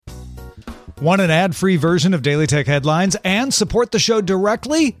Want an ad-free version of Daily Tech Headlines and support the show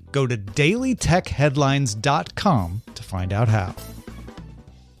directly? Go to dailytechheadlines.com to find out how.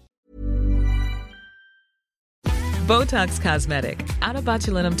 Botox Cosmetic, out of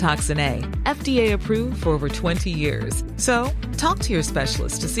botulinum toxin A, FDA approved for over 20 years. So, talk to your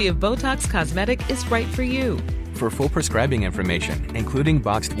specialist to see if Botox Cosmetic is right for you. For full prescribing information, including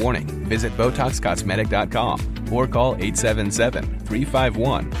boxed warning, visit BotoxCosmetic.com or call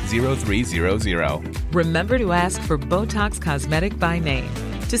 877-351-0300. Remember to ask for Botox Cosmetic by name.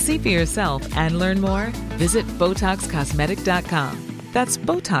 To see for yourself and learn more, visit BotoxCosmetic.com. That's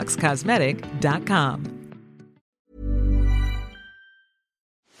BotoxCosmetic.com.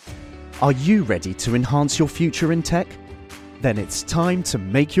 Are you ready to enhance your future in tech? Then it's time to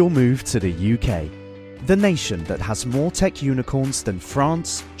make your move to the UK. The nation that has more tech unicorns than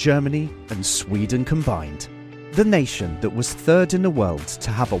France, Germany, and Sweden combined. The nation that was third in the world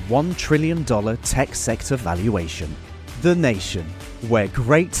to have a $1 trillion tech sector valuation. The nation where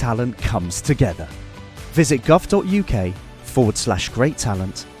great talent comes together. Visit gov.uk/great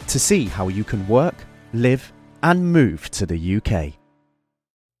talent to see how you can work, live, and move to the UK.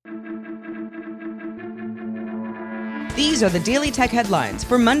 These are the Daily Tech Headlines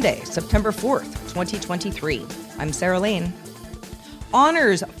for Monday, September 4th, 2023. I'm Sarah Lane.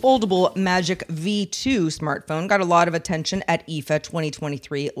 Honor's Foldable Magic V2 smartphone got a lot of attention at IFA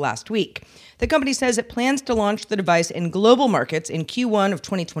 2023 last week. The company says it plans to launch the device in global markets in Q1 of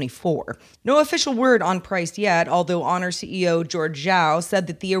 2024. No official word on price yet, although Honor CEO George Zhao said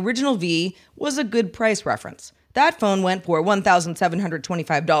that the original V was a good price reference. That phone went for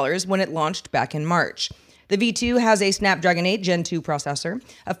 $1,725 when it launched back in March. The V2 has a Snapdragon 8 Gen 2 processor,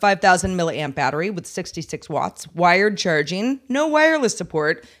 a 5,000 milliamp battery with 66 watts, wired charging, no wireless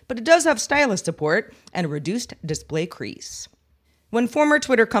support, but it does have stylus support, and a reduced display crease. When former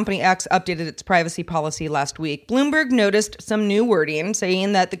Twitter company X updated its privacy policy last week, Bloomberg noticed some new wording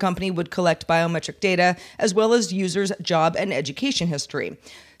saying that the company would collect biometric data as well as users' job and education history.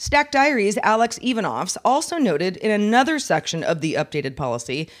 Stack Diaries' Alex Ivanovs also noted in another section of the updated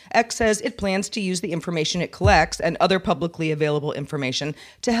policy, X says it plans to use the information it collects and other publicly available information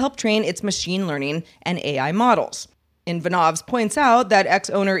to help train its machine learning and AI models. Ivanovs points out that X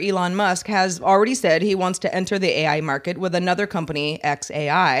owner Elon Musk has already said he wants to enter the AI market with another company,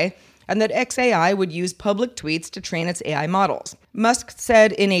 XAI, and that XAI would use public tweets to train its AI models. Musk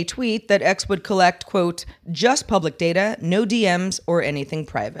said in a tweet that X would collect, quote, just public data, no DMs or anything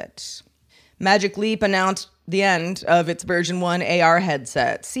private. Magic Leap announced the end of its version 1 AR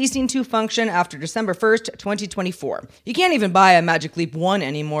headset, ceasing to function after December 1st, 2024. You can't even buy a Magic Leap 1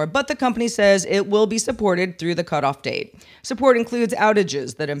 anymore, but the company says it will be supported through the cutoff date. Support includes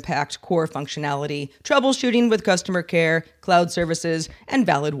outages that impact core functionality, troubleshooting with customer care, cloud services, and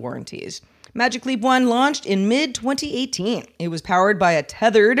valid warranties. Magic Leap 1 launched in mid-2018. It was powered by a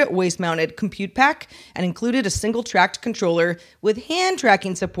tethered, waist-mounted compute pack and included a single-tracked controller with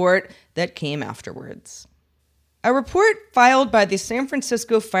hand-tracking support that came afterwards. A report filed by the San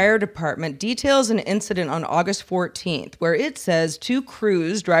Francisco Fire Department details an incident on August 14th where it says 2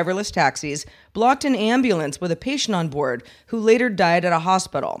 Cruise driverless taxis blocked an ambulance with a patient on board who later died at a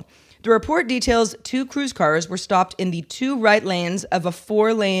hospital. The report details 2 Cruise cars were stopped in the 2 right lanes of a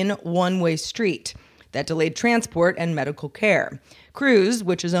 4-lane one-way street. That delayed transport and medical care. Cruise,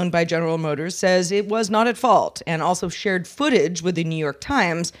 which is owned by General Motors, says it was not at fault and also shared footage with the New York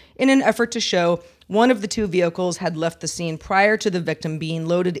Times in an effort to show one of the 2 vehicles had left the scene prior to the victim being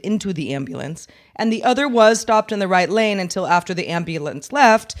loaded into the ambulance, and the other was stopped in the right lane until after the ambulance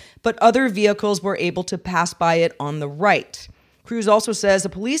left, but other vehicles were able to pass by it on the right. Cruise also says a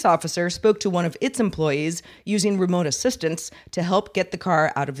police officer spoke to one of its employees using remote assistance to help get the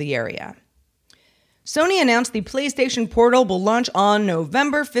car out of the area. Sony announced the PlayStation Portal will launch on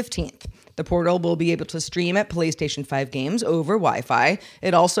November 15th. The Portal will be able to stream at PlayStation 5 games over Wi-Fi.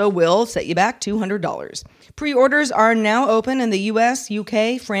 It also will set you back $200. Pre-orders are now open in the US,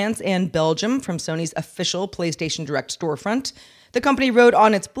 UK, France, and Belgium from Sony's official PlayStation Direct storefront. The company wrote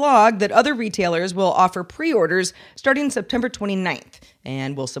on its blog that other retailers will offer pre-orders starting September 29th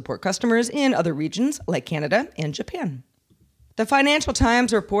and will support customers in other regions like Canada and Japan. The Financial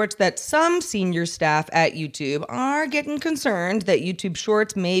Times reports that some senior staff at YouTube are getting concerned that YouTube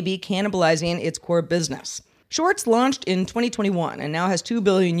Shorts may be cannibalizing its core business. Shorts launched in 2021 and now has 2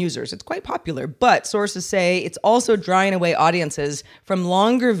 billion users. It's quite popular, but sources say it's also drawing away audiences from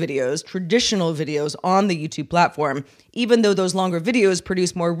longer videos, traditional videos on the YouTube platform, even though those longer videos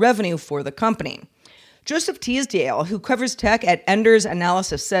produce more revenue for the company. Joseph Teasdale, who covers tech at Enders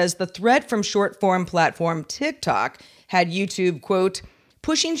Analysis, says the threat from short-form platform TikTok had YouTube, quote,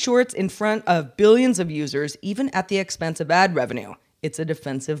 pushing shorts in front of billions of users, even at the expense of ad revenue. It's a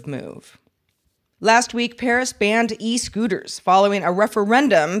defensive move. Last week, Paris banned e-scooters following a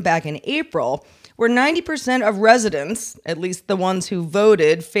referendum back in April where 90% of residents, at least the ones who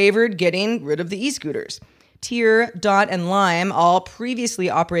voted, favored getting rid of the e-scooters. Tier, Dot, and Lime all previously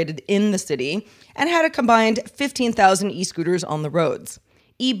operated in the city and had a combined 15,000 e-scooters on the roads.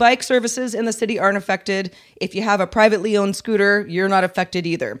 E-bike services in the city aren't affected. If you have a privately owned scooter, you're not affected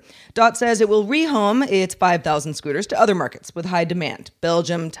either. Dot says it will rehome its 5,000 scooters to other markets with high demand.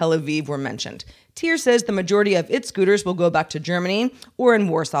 Belgium, Tel Aviv were mentioned. Tier says the majority of its scooters will go back to Germany or in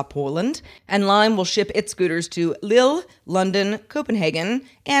Warsaw, Poland. And Lime will ship its scooters to Lille, London, Copenhagen,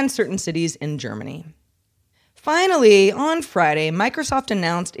 and certain cities in Germany. Finally, on Friday, Microsoft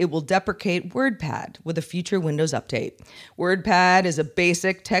announced it will deprecate WordPad with a future Windows update. WordPad is a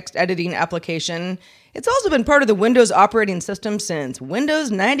basic text editing application. It's also been part of the Windows operating system since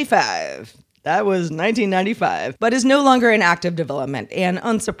Windows 95. That was 1995, but is no longer in active development. And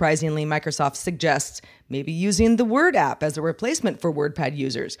unsurprisingly, Microsoft suggests maybe using the Word app as a replacement for WordPad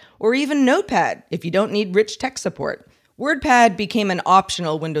users, or even Notepad if you don't need rich text support. WordPad became an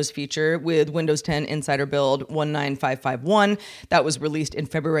optional Windows feature with Windows 10 Insider Build 19551 that was released in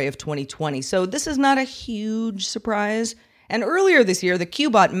February of 2020. So this is not a huge surprise. And earlier this year, the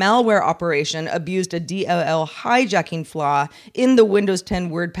Qbot malware operation abused a DLL hijacking flaw in the Windows 10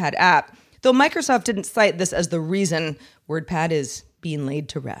 WordPad app. Though Microsoft didn't cite this as the reason, WordPad is being laid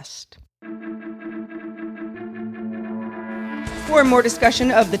to rest. For more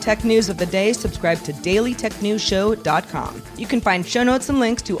discussion of the tech news of the day, subscribe to dailytechnewsshow.com. You can find show notes and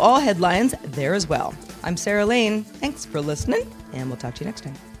links to all headlines there as well. I'm Sarah Lane. Thanks for listening, and we'll talk to you next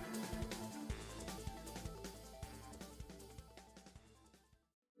time.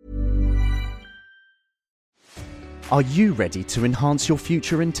 Are you ready to enhance your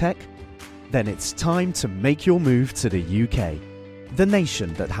future in tech? Then it's time to make your move to the UK. The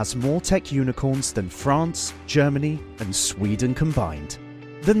nation that has more tech unicorns than France, Germany, and Sweden combined.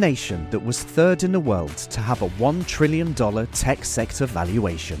 The nation that was third in the world to have a $1 trillion tech sector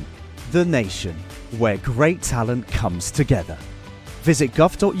valuation. The nation where great talent comes together. Visit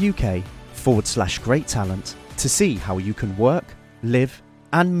gov.uk/great talent to see how you can work, live,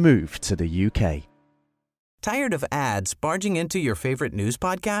 and move to the UK. Tired of ads barging into your favorite news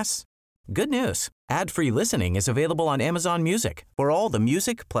podcasts? Good news. Ad-free listening is available on Amazon Music for all the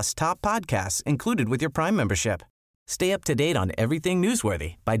music plus top podcasts included with your Prime membership. Stay up to date on everything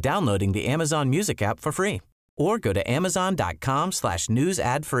newsworthy by downloading the Amazon Music app for free or go to amazon.com/news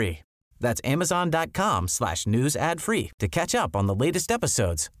ad free. That's amazon.com/news ad free to catch up on the latest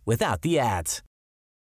episodes without the ads.